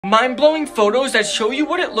Mind-blowing photos that show you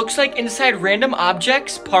what it looks like inside random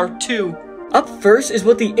objects, part 2. Up first is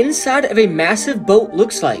what the inside of a massive boat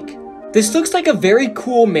looks like. This looks like a very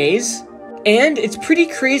cool maze, and it's pretty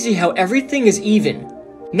crazy how everything is even.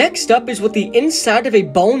 Next up is what the inside of a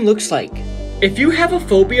bone looks like. If you have a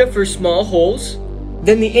phobia for small holes,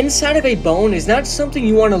 then the inside of a bone is not something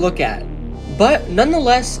you want to look at. But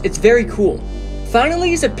nonetheless, it's very cool.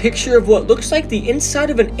 Finally is a picture of what looks like the inside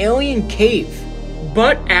of an alien cave.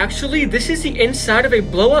 But actually, this is the inside of a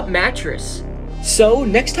blow-up mattress. So,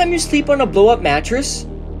 next time you sleep on a blow-up mattress,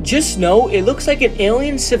 just know it looks like an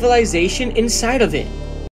alien civilization inside of it.